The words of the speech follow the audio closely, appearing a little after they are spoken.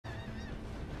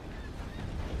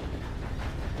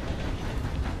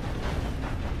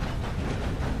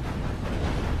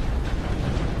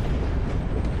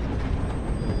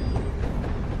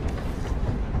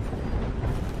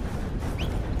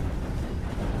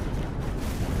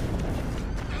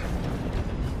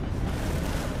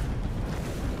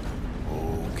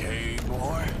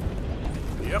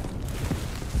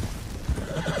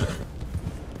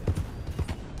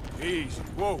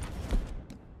Whoa.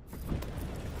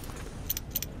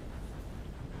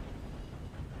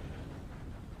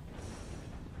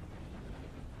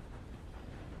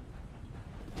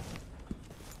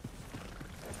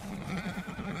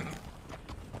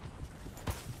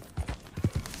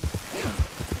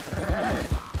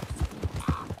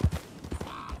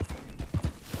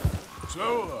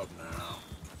 Slow up now.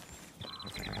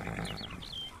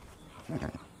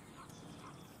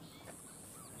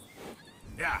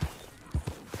 Yeah.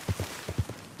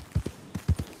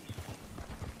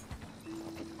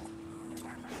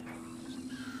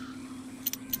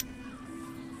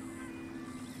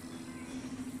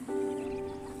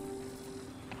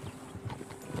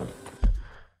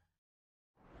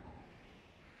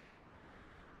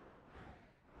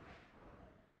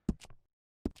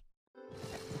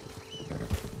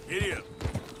 Idiot.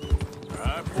 All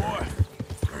right, boy.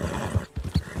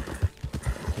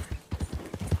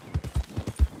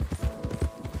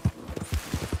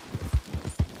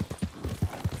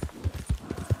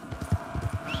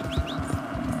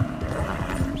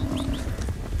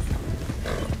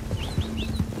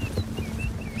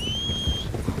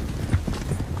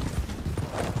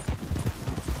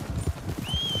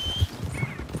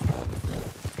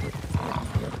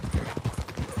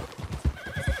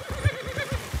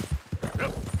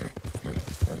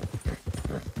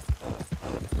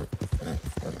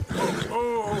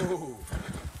 Oh!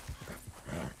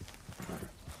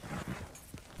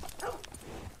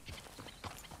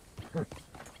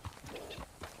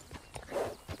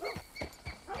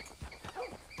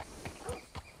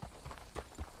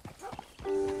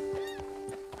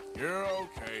 You're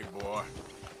okay, boy.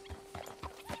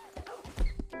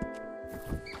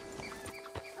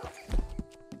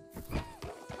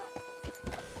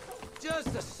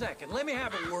 Just a second. Let me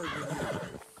have a word with you.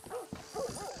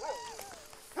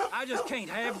 I just can't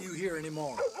have you here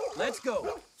anymore. Let's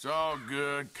go. It's all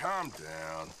good. Calm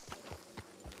down.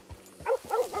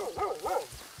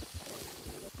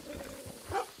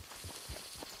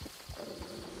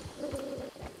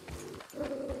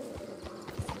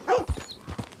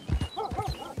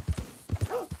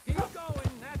 Keep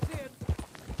going. That's it.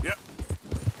 Yep.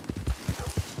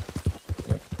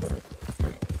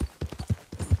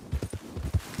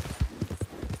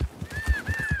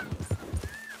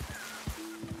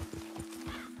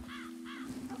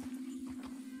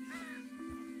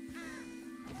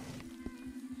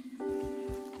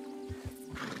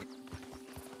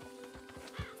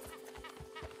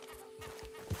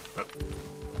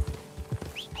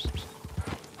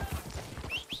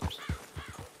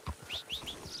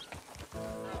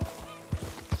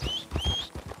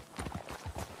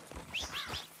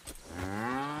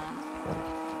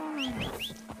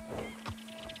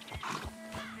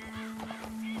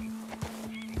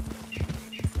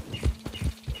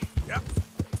 Yep.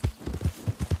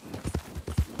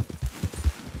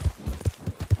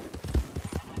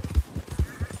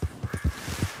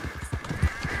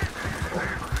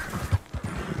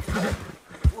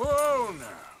 Whoa now.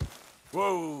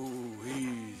 Whoa,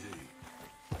 easy.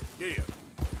 Yeah.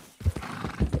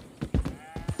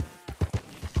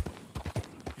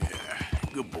 Yeah,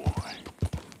 good boy.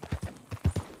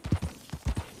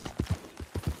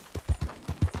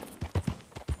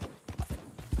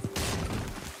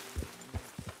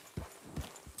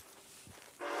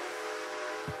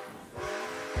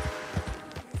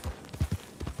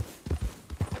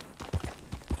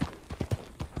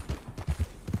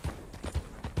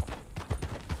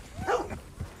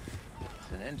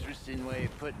 Interesting way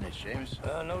of putting it,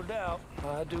 Seamus. No doubt.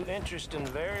 I do interesting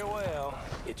very well.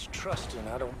 It's trusting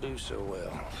I don't do so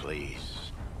well.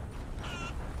 Please.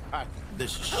 Hi,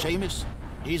 this is Seamus.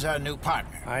 He's our new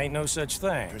partner. I ain't no such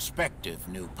thing. Prospective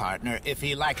new partner, if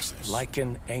he likes us.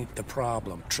 Liking ain't the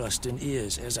problem. Trusting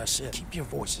is. As I said, keep your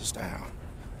voices down.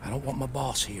 I don't want my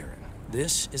boss hearing.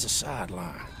 This is a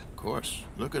sideline. Of course.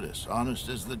 Look at us. Honest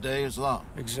as the day is long.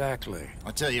 Exactly.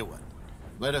 I'll tell you what.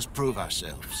 Let us prove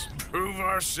ourselves. Prove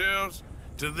ourselves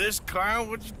to this clown?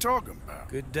 What you talking about?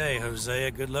 Good day,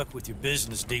 Hosea. Good luck with your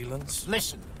business dealings.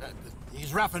 Listen,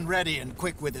 he's rough and ready and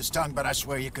quick with his tongue, but I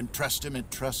swear you can trust him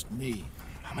and trust me.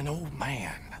 I'm an old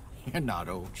man. You're not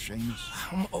old, Seamus.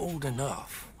 I'm old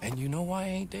enough. And you know I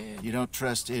ain't dead. You don't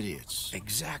trust idiots.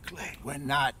 Exactly. We're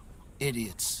not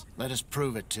idiots. Let us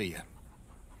prove it to you.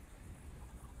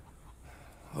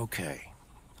 Okay.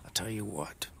 I'll tell you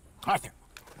what. Arthur.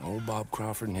 Old Bob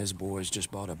Crawford and his boys just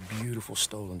bought a beautiful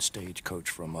stolen stagecoach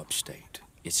from upstate.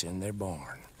 It's in their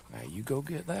barn. Now you go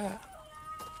get that,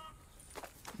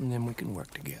 and then we can work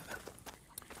together.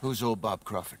 Who's old Bob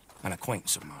Crawford? An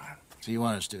acquaintance of mine. So you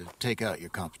want us to take out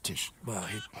your competition? Well,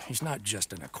 he's not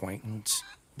just an acquaintance.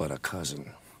 but a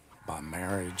cousin. By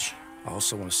marriage. I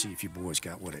also want to see if you boys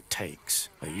got what it takes.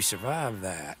 Now, you survive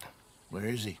that. Where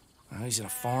is he? Well, he's in a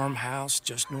farmhouse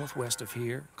just northwest of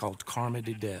here called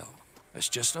Carmody Dell. It's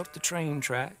just up the train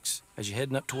tracks as you're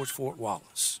heading up towards Fort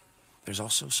Wallace. There's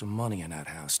also some money in that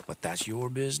house, but that's your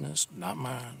business, not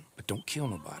mine. But don't kill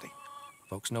nobody.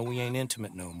 Folks know we ain't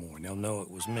intimate no more, and they'll know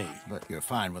it was me. But you're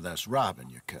fine with us robbing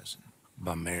your cousin.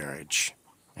 By marriage.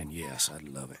 And yes, I'd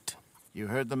love it. You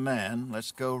heard the man.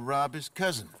 Let's go rob his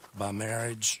cousin. By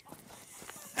marriage.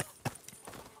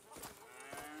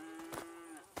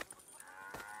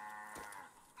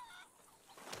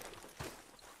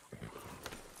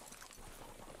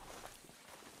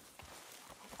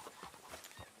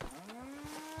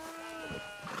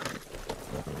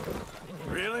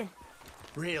 Really?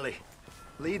 Really.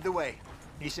 Lead the way.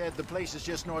 He said the place is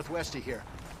just northwest of here.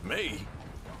 Me?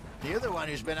 You're the one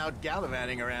who's been out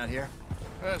gallivanting around here.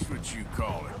 That's what you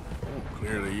call it. Oh,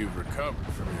 clearly you've recovered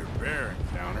from your bear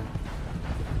encounter.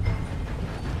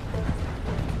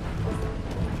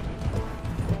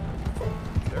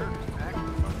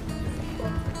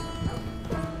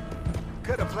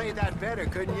 Could have played that better,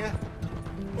 couldn't you?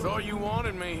 Thought you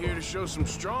wanted me here to show some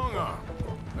strong arm.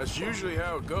 That's usually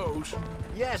how it goes.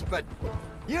 Yes, but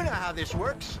you know how this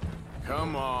works.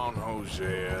 Come on,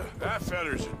 Hosea. That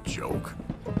feller's a joke.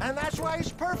 And that's why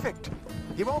he's perfect.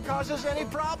 He won't cause us any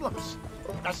problems.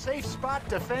 A safe spot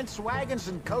to fence wagons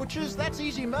and coaches, that's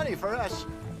easy money for us.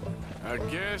 I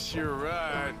guess you're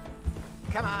right.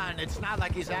 Come on, it's not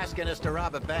like he's asking us to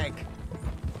rob a bank.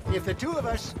 If the two of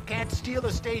us can't steal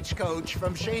a stagecoach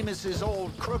from Seamus's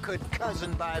old crooked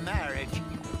cousin by marriage,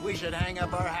 we should hang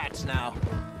up our hats now.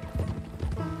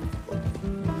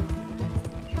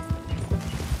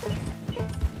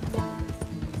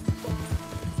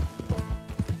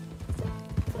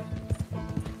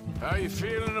 How you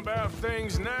feeling about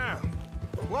things now?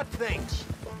 What things?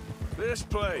 This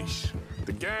place,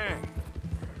 the gang.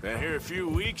 Been here a few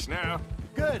weeks now.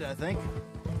 Good, I think.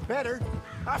 Better.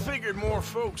 I figured more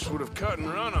folks would have cut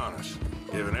and run on us,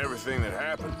 given everything that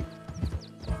happened.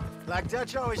 Like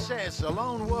Dutch always says, a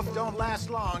lone wolf don't last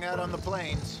long out on the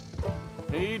plains.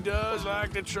 He does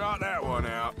like to trot that one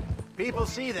out. People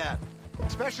see that,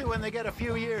 especially when they get a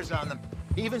few years on them.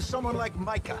 Even someone like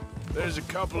Micah. There's a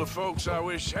couple of folks I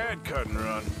wish had cut and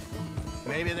run.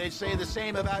 Maybe they'd say the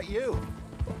same about you.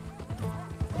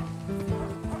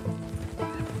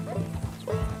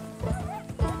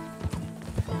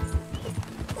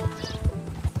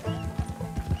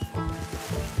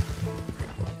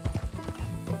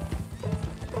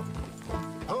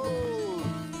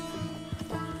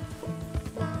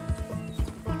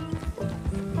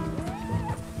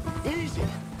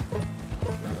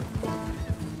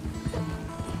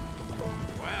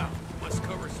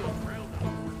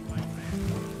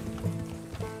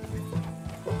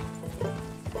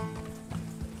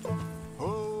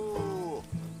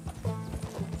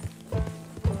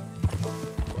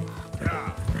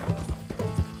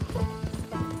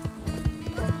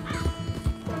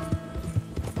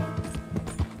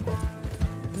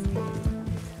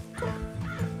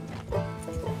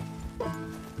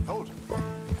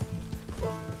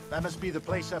 That must be the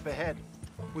place up ahead.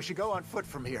 We should go on foot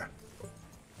from here.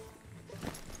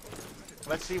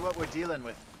 Let's see what we're dealing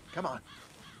with. Come on.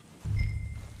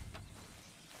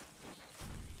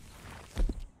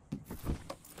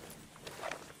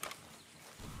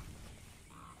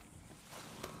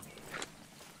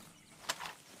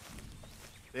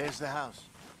 There's the house.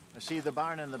 I see the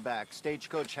barn in the back.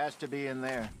 Stagecoach has to be in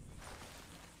there.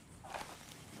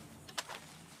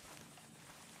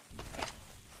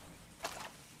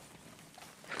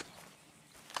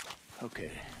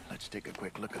 Okay, let's take a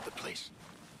quick look at the place.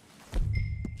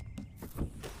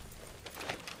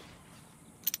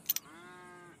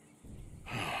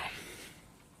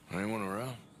 Anyone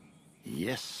around?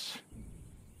 Yes.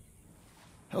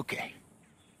 Okay.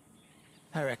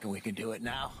 I reckon we can do it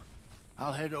now.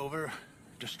 I'll head over,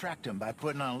 distract him by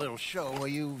putting on a little show while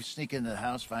you sneak into the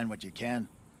house, find what you can,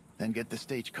 then get the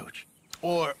stagecoach.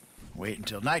 Or wait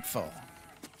until nightfall.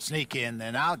 Sneak in,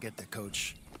 then I'll get the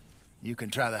coach. You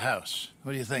can try the house.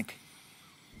 What do you think?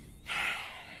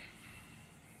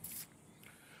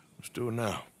 Let's do it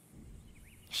now.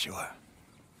 Sure.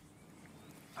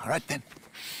 All right, then.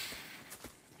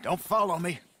 Don't follow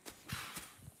me.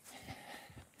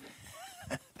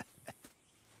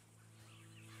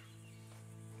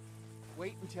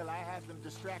 Wait until I have them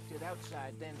distracted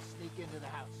outside, then sneak into the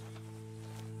house.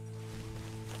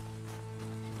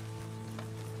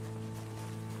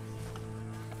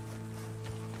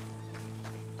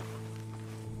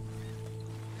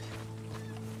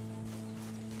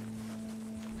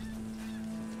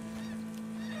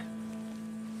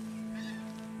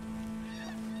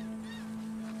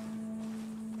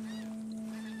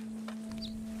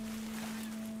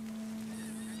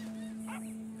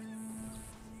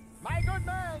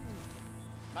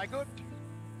 my good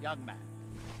young man.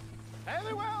 Fare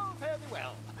thee well, fare thee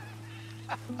well.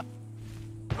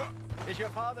 Is your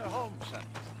father home, son?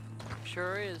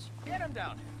 Sure is. Get him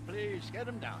down here. Please, get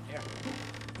him down here.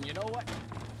 And you know what?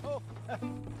 Oh,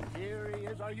 here he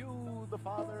is. Are you the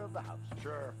father of the house?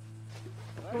 Sure.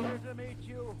 Pleasure to meet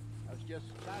you. I was just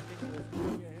chatting with you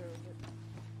here in this.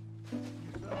 You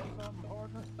sell something,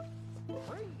 partner?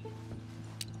 Free.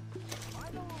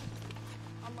 I know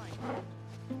a line.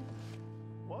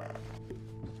 What?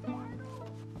 I know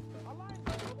a line.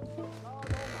 Oh, no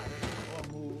matter.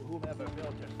 Or whomever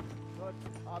built it. But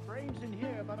our brains in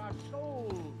here, but our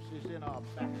souls is in our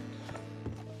backs.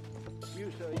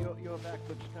 You, sir, your back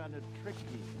looks kind of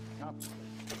tricky.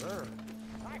 Complicated. Sure.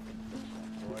 I can fix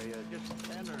that for you. Just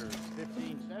 10 or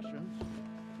 15 sessions.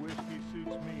 Whiskey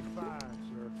suits me fine,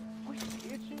 sir.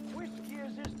 Whiskey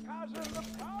is his cousin, the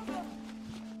problem.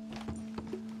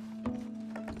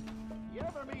 You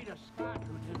ever meet a Scot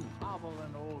who didn't hobble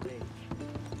in old age?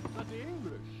 But the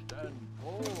English stand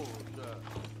tall, sir.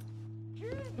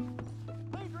 Gin.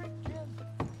 They drink gin.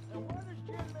 And what is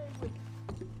gin made with?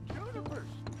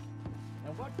 Junipers.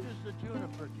 And what does the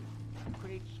juniper do? It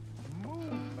creates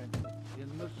movement in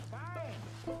the spine.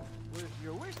 Whereas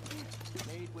your whiskey,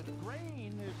 made with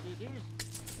grain as it is,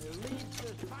 it leaves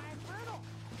the spine brittle.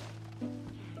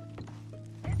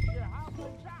 It's your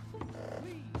hobbling sock.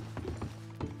 Please.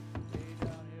 Stay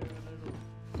down here a little.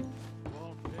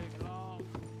 Won't take long.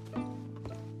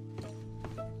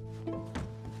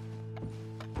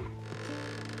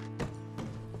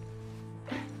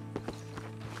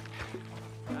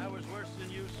 I was worse than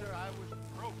you, sir. I was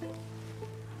broke.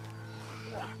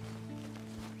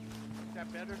 Is that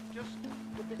better? Just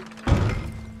a bit.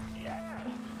 Yeah.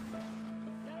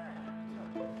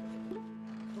 A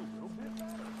little bit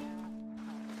better.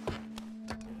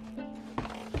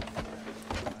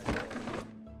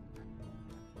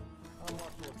 How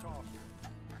much will it cost you?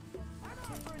 I'm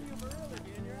offering you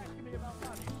virility, and you're asking me about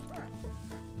money. Sir,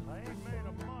 I ain't made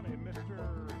of money, Mr.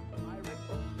 Irish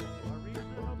are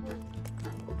reasonable.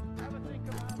 Have a think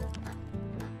about it.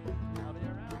 I'll be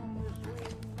around this way.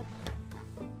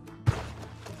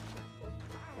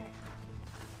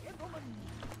 Gentlemen.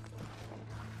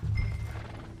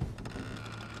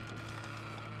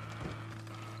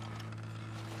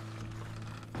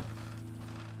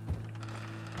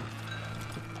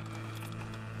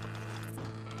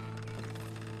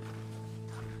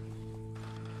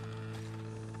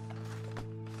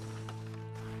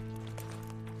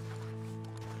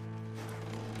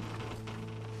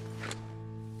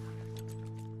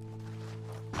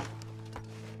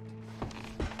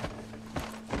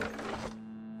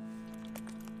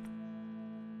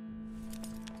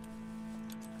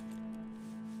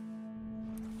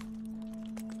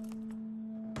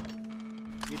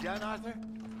 You done, Arthur?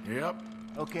 Yep.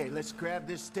 Okay, let's grab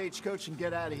this stagecoach and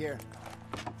get out of here.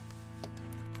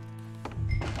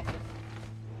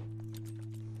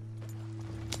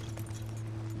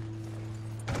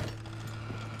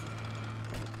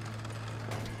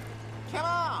 Come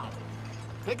on!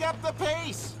 Pick up the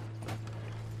pace!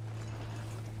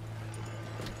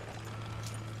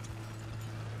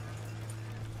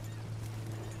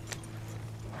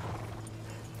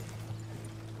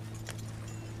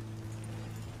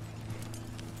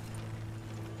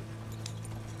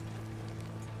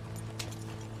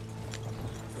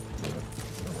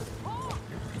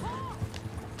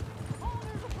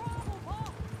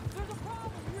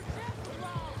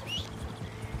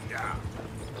 Yeah.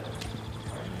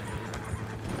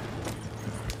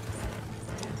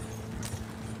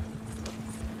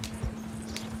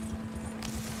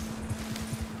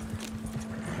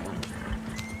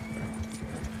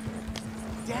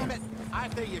 Damn it!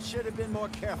 Arthur, you should have been more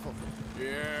careful.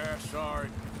 Yeah, sorry.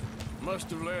 Must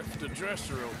have left the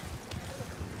dresser open.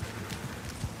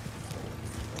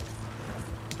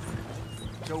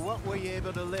 So what were you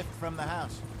able to lift from the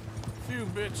house? Few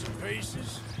bits and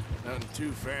pieces. Nothing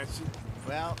too fancy.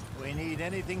 Well, we need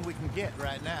anything we can get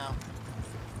right now.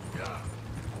 Yeah.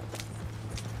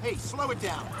 Hey, slow it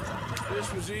down.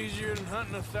 This was easier than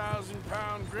hunting a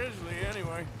 1,000-pound grizzly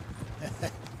anyway.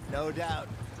 No doubt.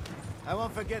 I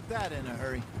won't forget that in a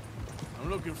hurry. I'm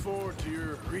looking forward to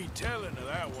your retelling of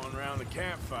that one around the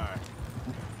campfire.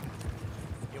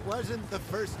 It wasn't the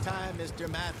first time Mr.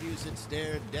 Matthews had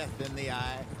stared death in the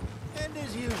eye, and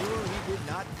as usual, he did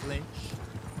not flinch.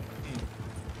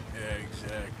 Yeah,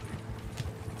 exactly.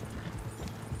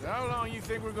 So how long you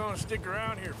think we're gonna stick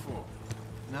around here for?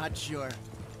 Not sure.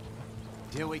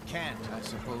 Till we can't, I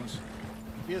suppose.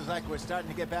 Feels like we're starting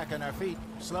to get back on our feet,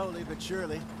 slowly but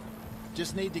surely.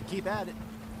 Just need to keep at it.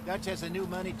 Dutch has a new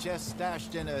money chest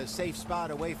stashed in a safe spot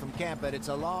away from camp, but it's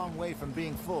a long way from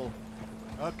being full.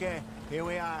 Okay, here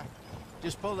we are.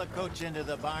 Just pull the coach into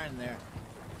the barn there.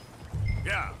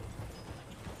 Yeah.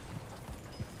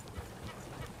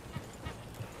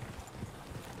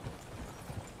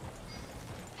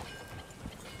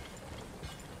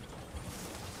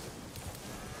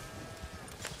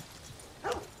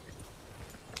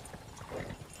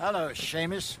 Hello,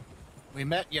 Seamus. We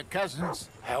met your cousins.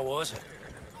 How was it?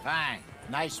 Fine.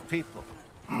 Nice people.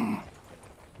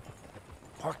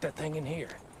 Park that thing in here.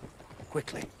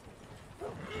 Quickly.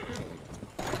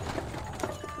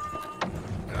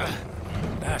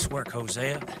 Nice work,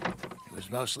 Hosea. It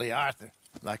was mostly Arthur.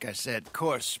 Like I said,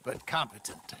 coarse but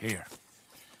competent. Here.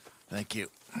 Thank you.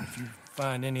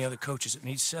 Find any other coaches that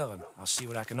need selling. I'll see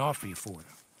what I can offer you for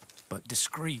them. But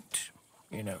discreet,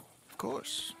 you know. Of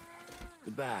course.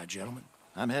 Goodbye, gentlemen.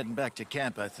 I'm heading back to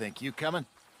camp, I think. You coming?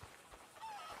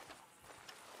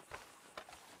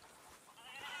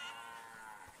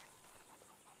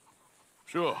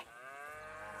 Sure.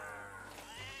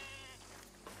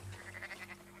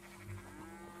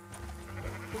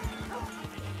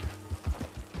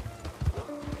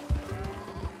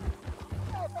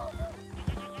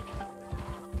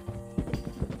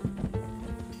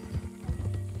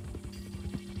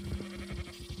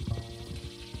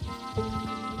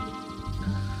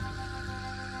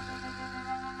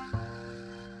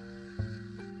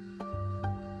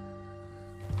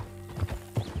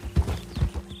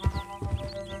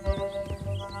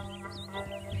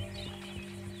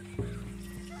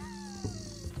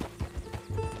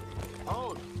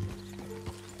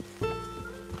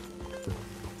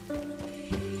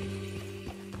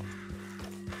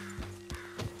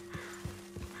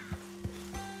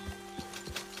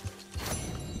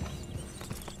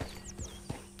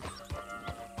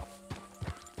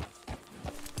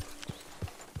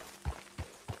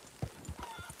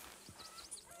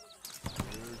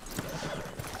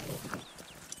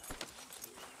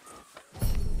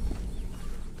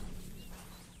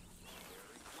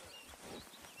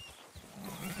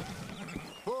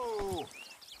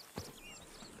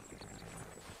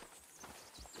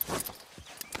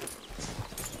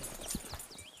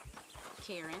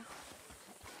 Karen.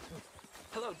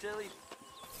 Hello, Tilly.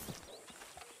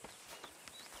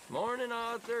 Morning,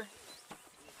 Arthur.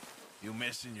 You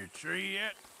missing your tree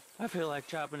yet? I feel like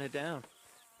chopping it down.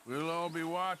 We'll all be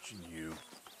watching you.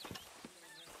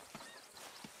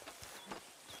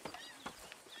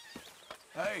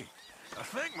 Hey, I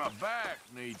think my back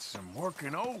needs some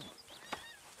working over.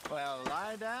 Well,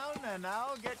 lie down and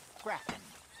I'll get cracking.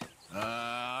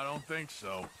 I don't think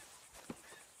so.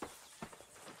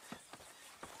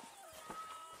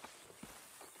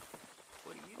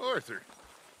 Arthur.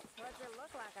 What's it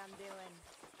look like I'm doing?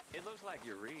 It looks like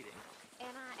you're reading.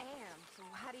 And I am, so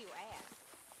why do you ask?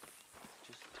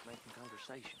 Just making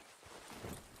conversation.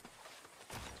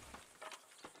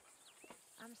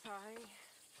 I'm sorry.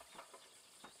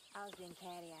 I was being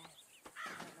catty-eyed. I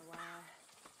don't know why.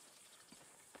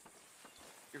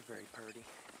 You're very purty.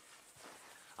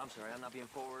 I'm sorry, I'm not being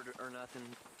forward or nothing,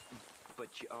 but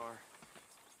you are.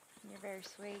 You're very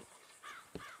sweet.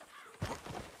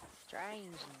 Strange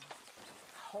and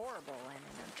horrible and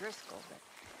an O'Driscoll, but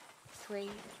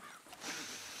sweet.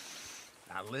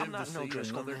 I live to see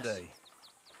another day.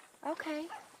 Okay,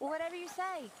 well, whatever you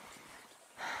say.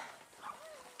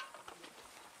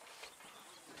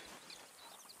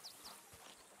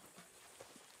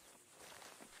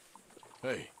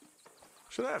 Hey,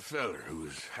 so that feller who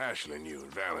was hassling you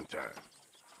and Valentine.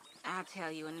 I'll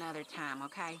tell you another time,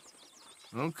 okay?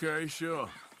 Okay, sure.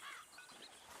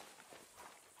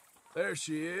 There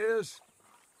she is.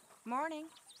 Morning.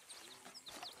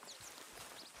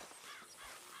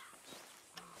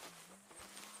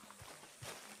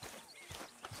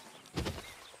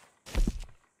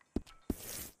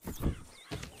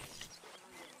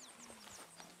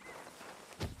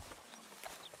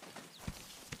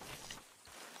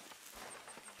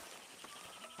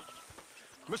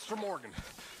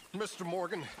 Mr.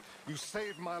 Morgan, you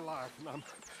saved my life, and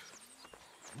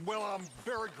I'm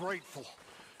very grateful.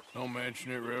 Don't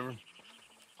mention it, River.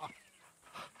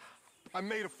 I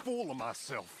made a fool of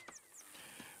myself.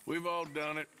 We've all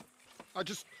done it. I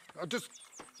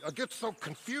get so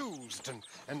confused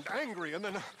and angry, and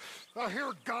then I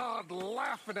hear God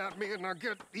laughing at me, and I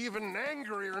get even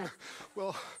angrier, and,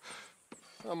 well,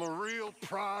 I'm a real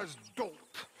prize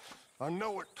dolt. I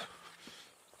know it.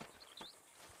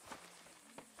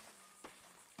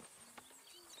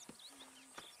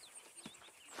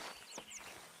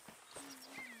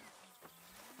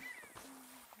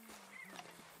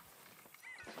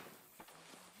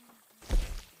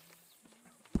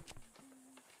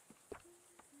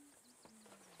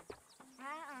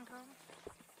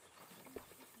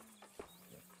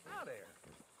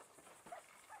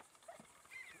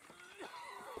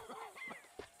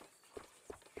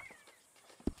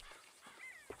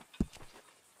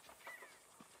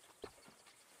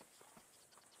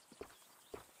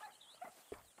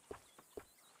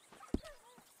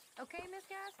 okay, Miss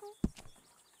Gaskell?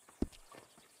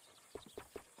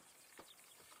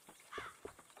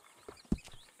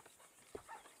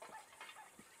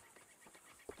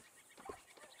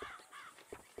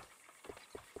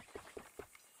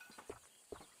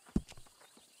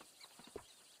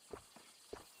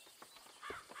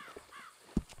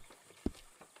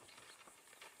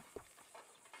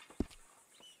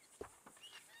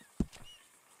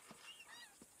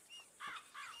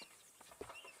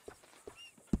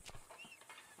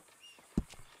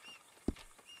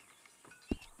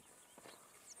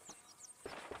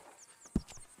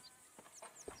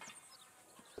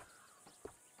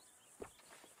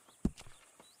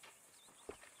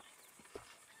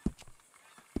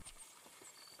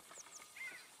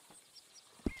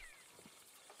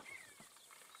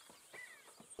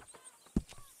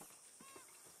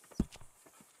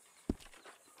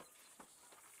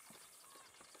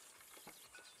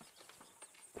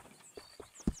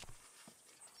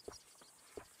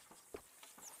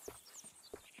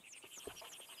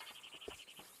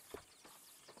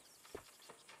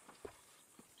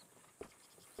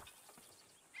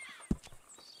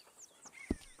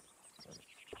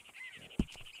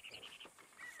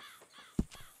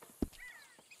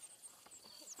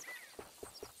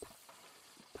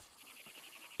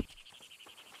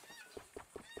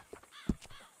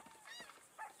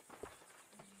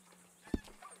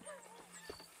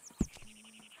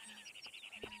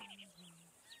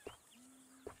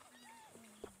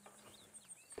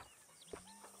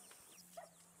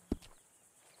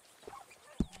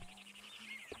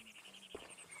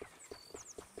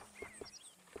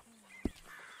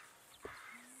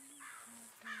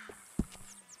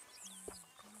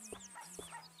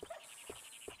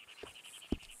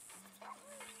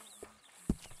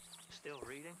 Still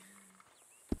reading?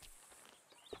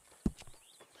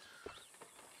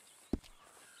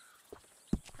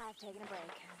 I've taken a break.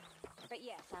 But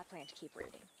yes, I plan to keep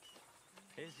reading.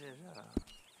 Is it,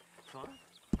 fun?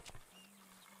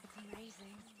 It's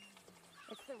amazing.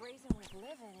 It's the reason worth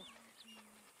living.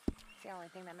 It's the only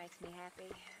thing that makes me happy.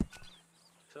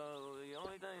 So, the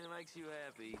only thing that makes you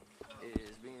happy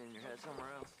is being in your head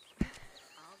somewhere else?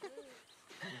 All good.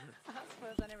 I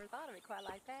suppose I never thought of it quite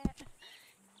like that.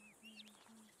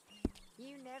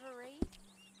 You never read?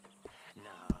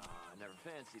 Nah, I never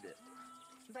fancied it.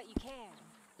 But you can.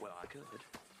 Well, I could,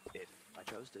 if I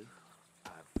chose to.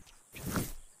 I've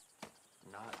just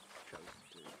not chosen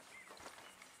to.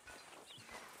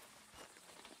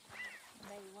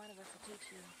 Maybe one of us will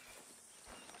teach you.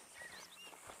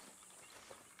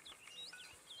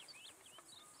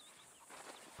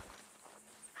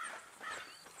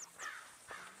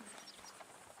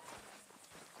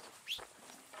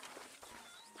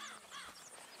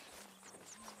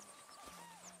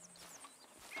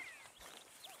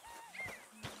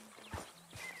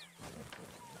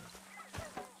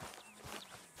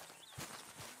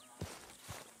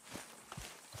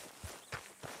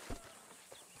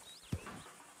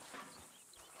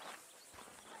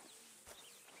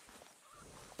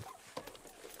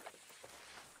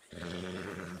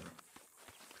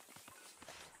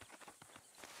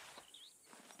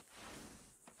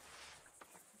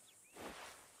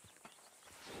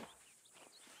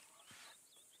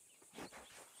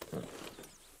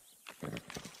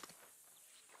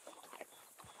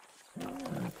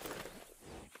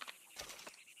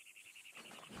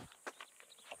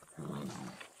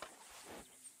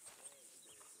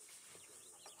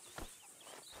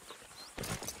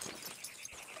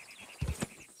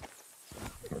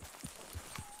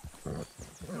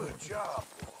 Good job.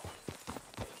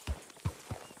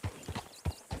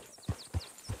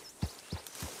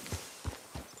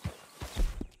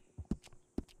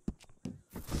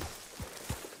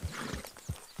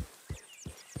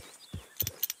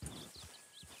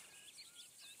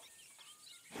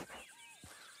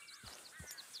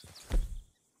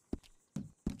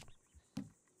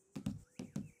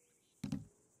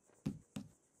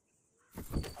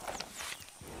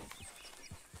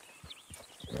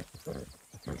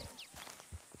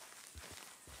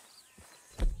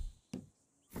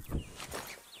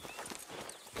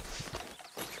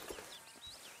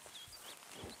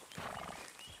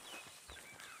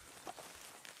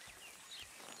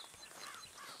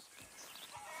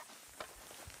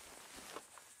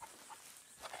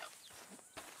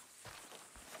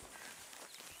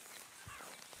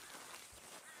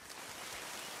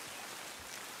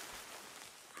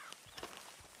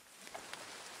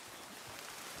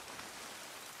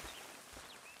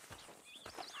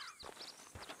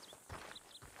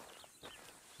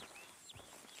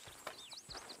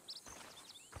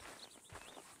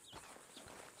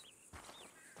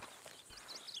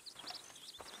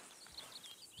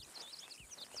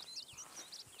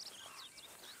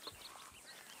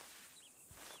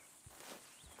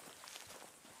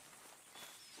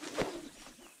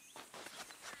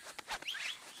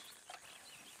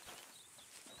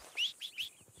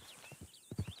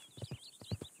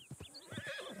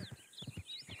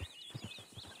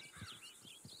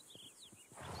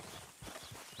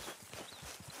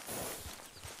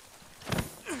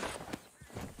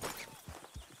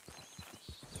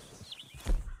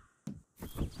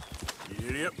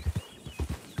 Yep.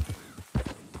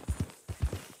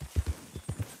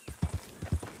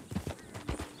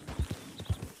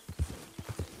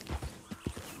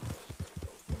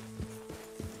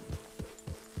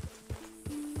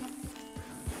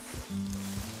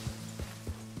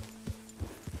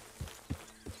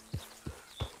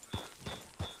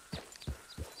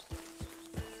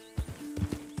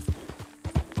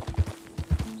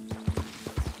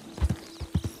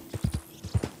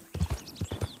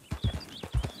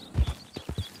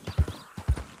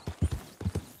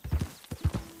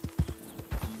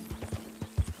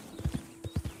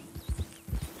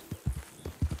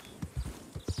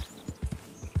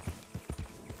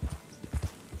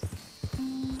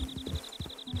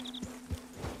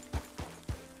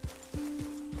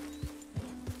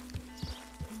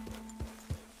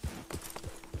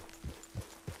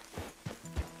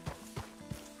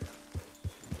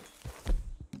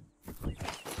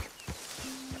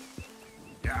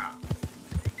 Yeah.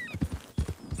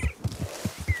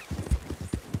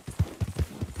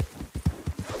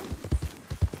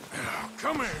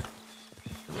 Come here.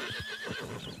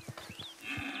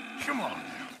 Come on.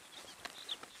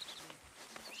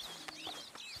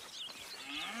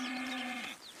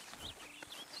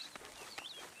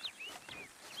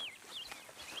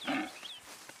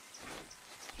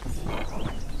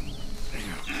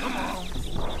 Come on.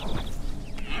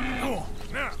 Go on,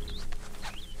 now.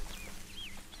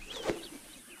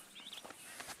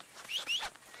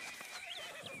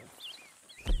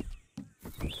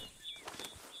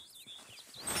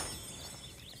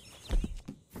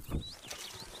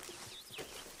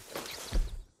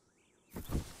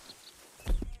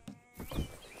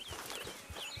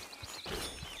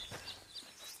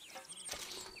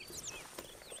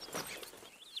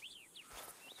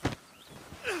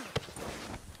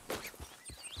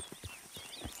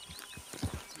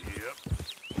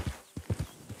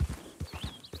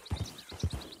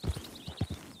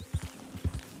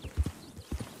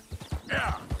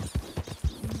 Yeah.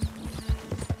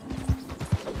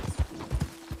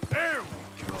 There we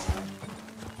go.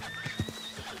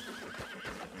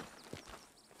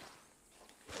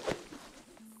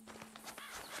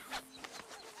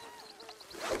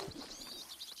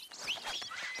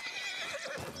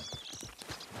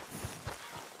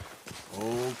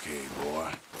 Okay,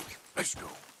 boy. Let's go.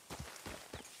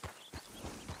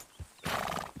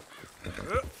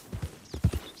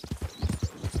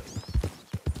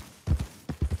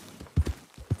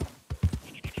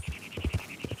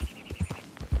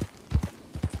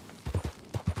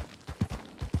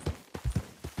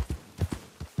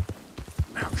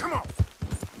 Now, come on.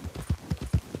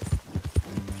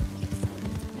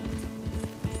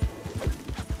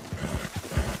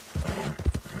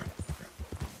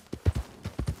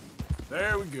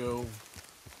 There we go.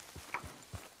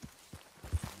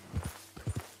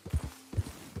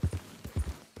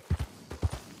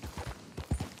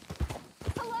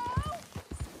 Hello?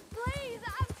 Please,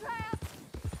 I'm trapped.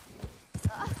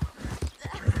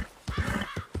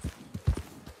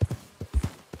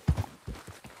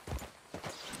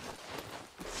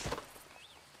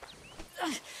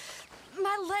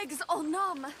 My legs all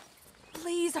numb.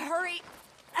 Please hurry.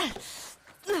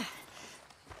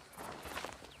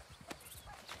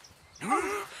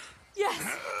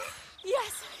 Yes.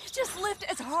 Yes. Just lift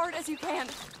as hard as you can.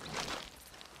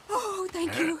 Oh,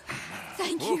 thank you.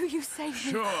 Thank you. You saved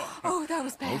me. Sure. Oh, that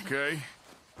was bad. Okay.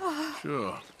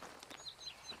 Sure.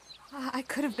 I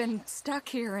could have been stuck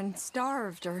here and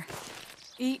starved or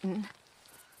eaten.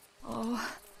 Oh,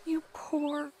 you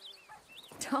poor,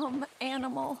 dumb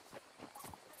animal.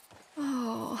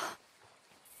 Oh.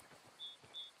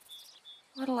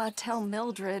 What'll I tell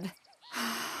Mildred?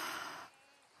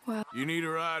 Well... You need a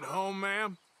ride home,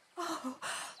 ma'am?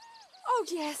 Oh,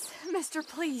 yes, mister,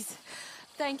 please.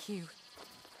 Thank you.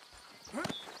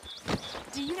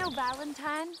 Do you know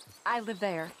Valentine? I live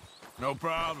there. No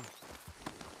problem.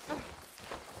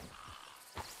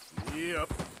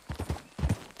 Yep.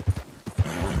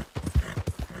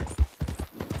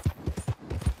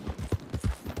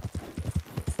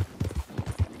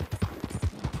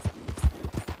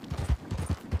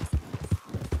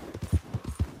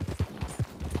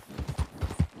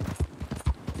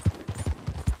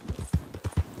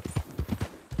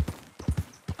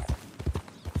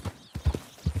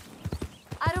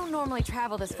 I don't normally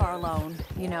travel this far alone,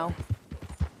 you know.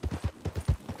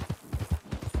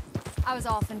 I was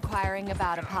off inquiring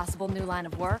about a possible new line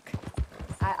of work.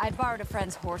 I'd borrowed a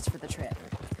friend's horse for the trip.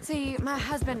 See, my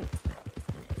husband...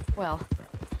 Well,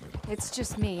 it's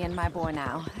just me and my boy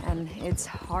now, and it's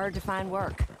hard to find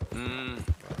work.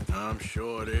 I'm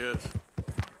sure it is.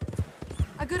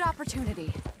 A good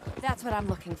opportunity. That's what I'm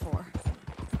looking for.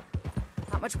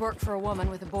 Not much work for a woman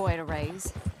with a boy to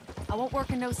raise. I won't work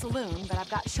in no saloon, but I've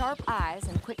got sharp eyes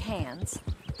and quick hands.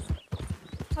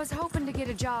 I was hoping to get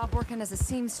a job working as a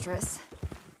seamstress.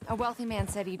 A wealthy man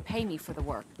said he'd pay me for the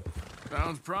work.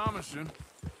 Sounds promising.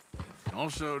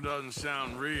 Also doesn't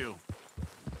sound real.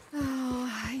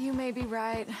 Oh, you may be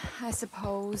right, I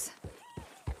suppose.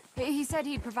 He said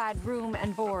he'd provide room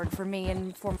and board for me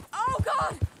and for... Oh,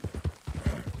 God!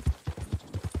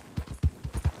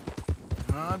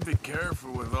 I'd be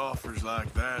careful with offers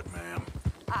like that, ma'am.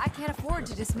 I can't afford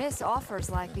to dismiss offers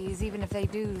like these, even if they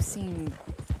do seem...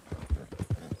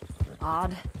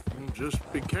 odd. Just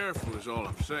be careful is all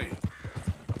I'm saying.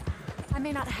 I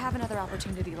may not have another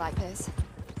opportunity like this.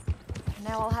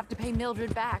 Now I'll have to pay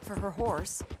Mildred back for her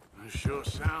horse. It sure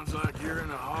sounds like you're in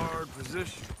a hard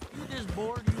position. You just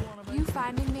bored, you wanna make... You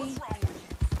finding me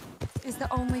is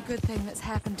the only good thing that's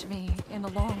happened to me in a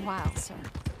long while, sir.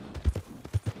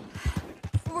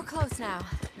 We're close now.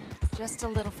 Just a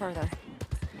little further.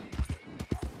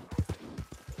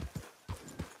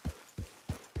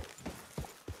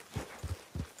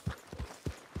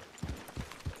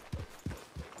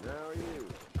 How are you?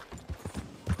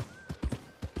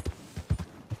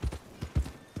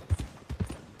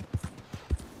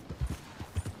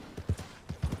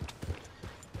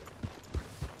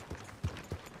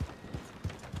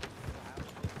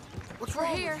 What's We're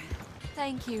wrong? here.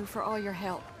 Thank you for all your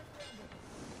help.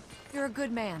 You're a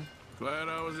good man. Glad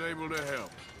I was able to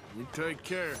help. You take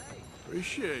care.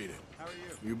 Appreciate it. How are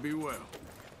you? You be well.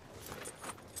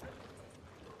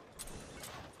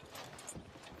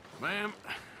 Ma'am,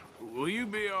 will you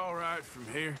be all right from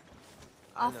here?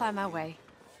 I'll find my way.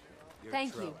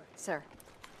 Thank you, sir.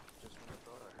 Just when I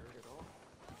thought I heard it all.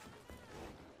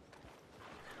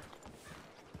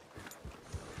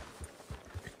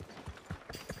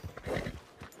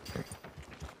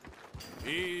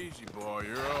 Easy, boy.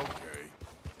 You're okay.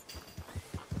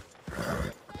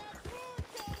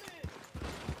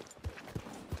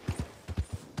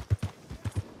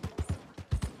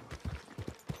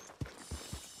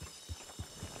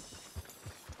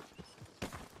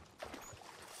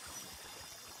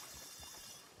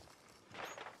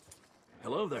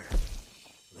 Hello there.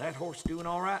 That horse doing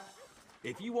all right?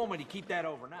 If you want me to keep that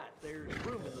overnight, there's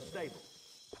room in the stable.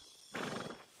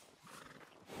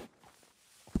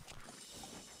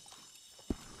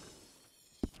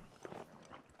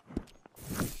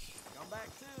 Come back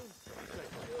soon. It's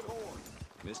a good horse.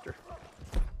 Mister?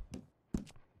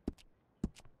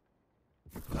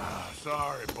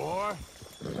 Sorry, boy.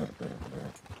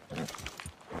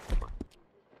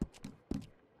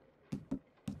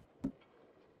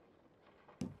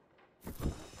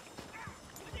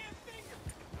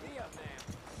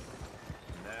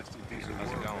 Nasty piece of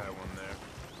work, that one there.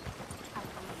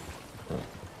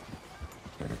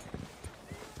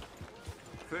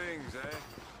 Things, eh?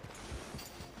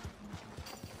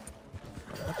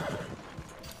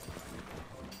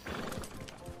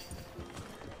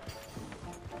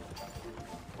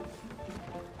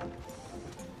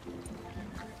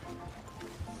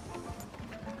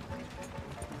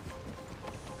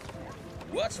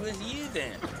 What's with you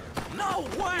then? No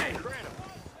way!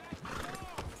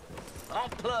 I'll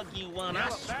plug you one, I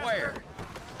swear.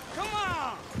 Come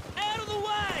on! Out of the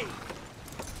way!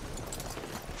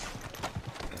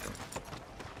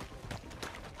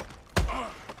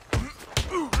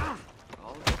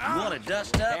 You want to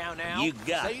dust up? Now, now. You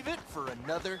got it. Save it for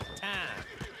another time.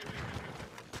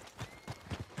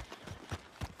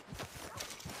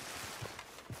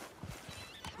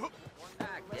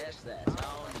 I guess that's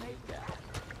all you got.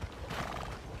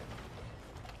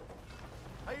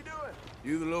 How you doing?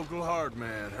 You the local hard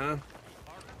man, huh?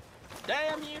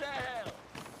 Damn you to hell!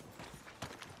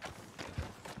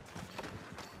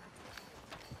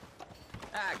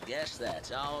 I guess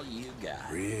that's all you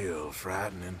got. Real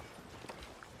frightening.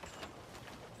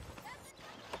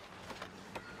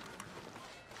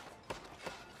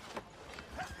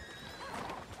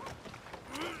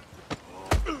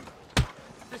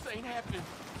 This ain't happening.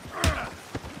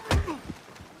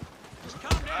 Just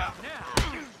calm down now.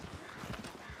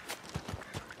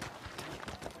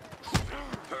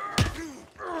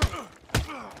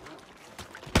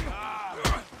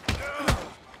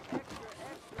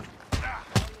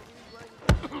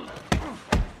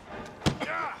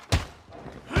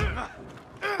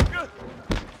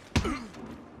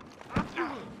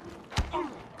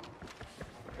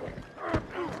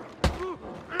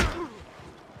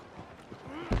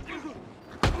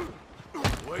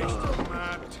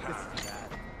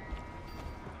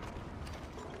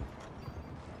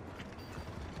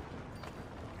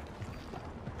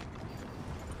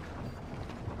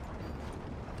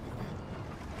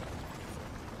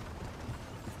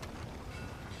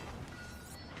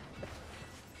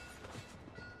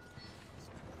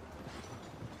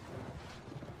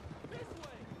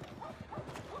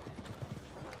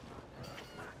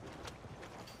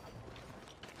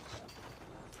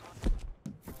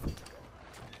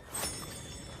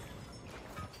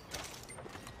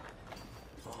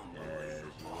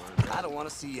 don't want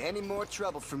to see any more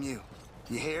trouble from you.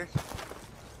 You hear?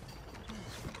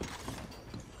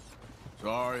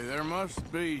 Sorry, there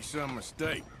must be some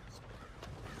mistake.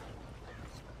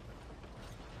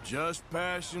 Just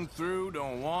passing through,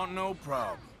 don't want no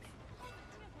problems.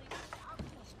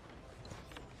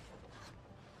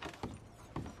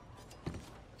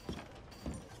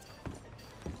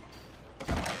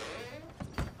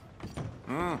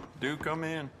 Do come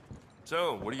in.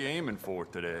 So, what are you aiming for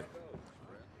today?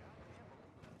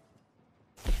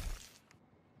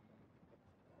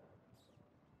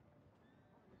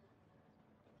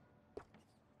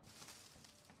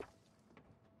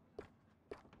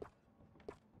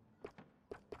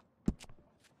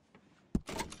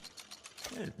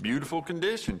 It's beautiful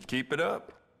condition. Keep it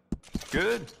up.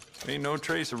 Good. Ain't no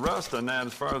trace of rust on that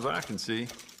as far as I can see.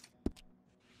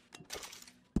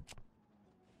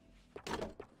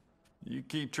 You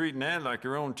keep treating that like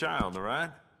your own child, all right?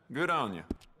 Good on you.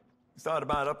 You thought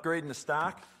about upgrading the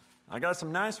stock? I got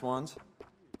some nice ones.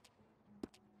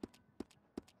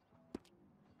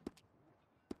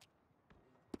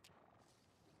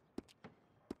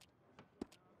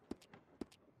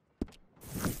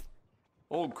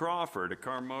 Old Crawford at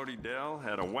Carmody Dell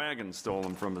had a wagon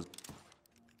stolen from his...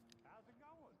 How's it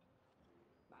going?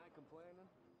 I ain't complaining.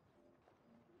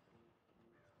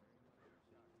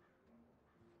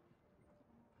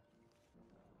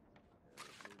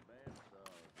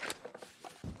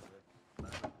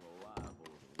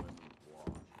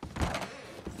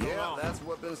 Yeah, that's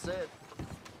what been said.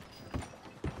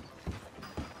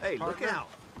 Hey, look out!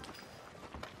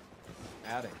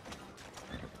 Howdy.